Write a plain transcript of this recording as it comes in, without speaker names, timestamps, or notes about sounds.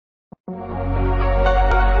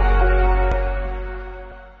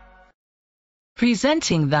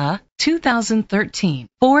Presenting the 2013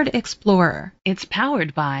 Ford Explorer. It's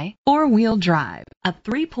powered by four-wheel drive, a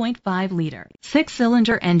 3.5-liter,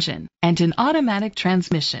 six-cylinder engine, and an automatic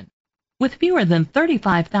transmission. With fewer than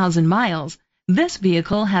 35,000 miles, this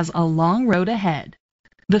vehicle has a long road ahead.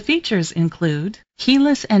 The features include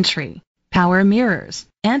keyless entry, power mirrors,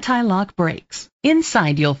 anti-lock brakes.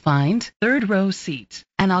 Inside you'll find third-row seat,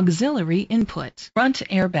 an auxiliary input, front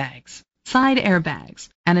airbags, side airbags,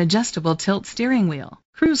 an adjustable tilt steering wheel,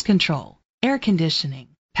 cruise control, air conditioning,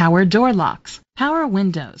 power door locks, power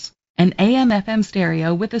windows, an AM/FM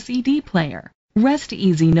stereo with a CD player. Rest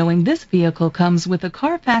easy knowing this vehicle comes with a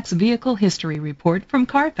Carfax Vehicle History Report from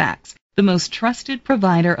Carfax, the most trusted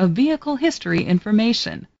provider of vehicle history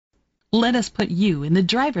information. Let us put you in the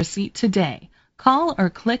driver's seat today. Call or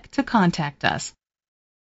click to contact us.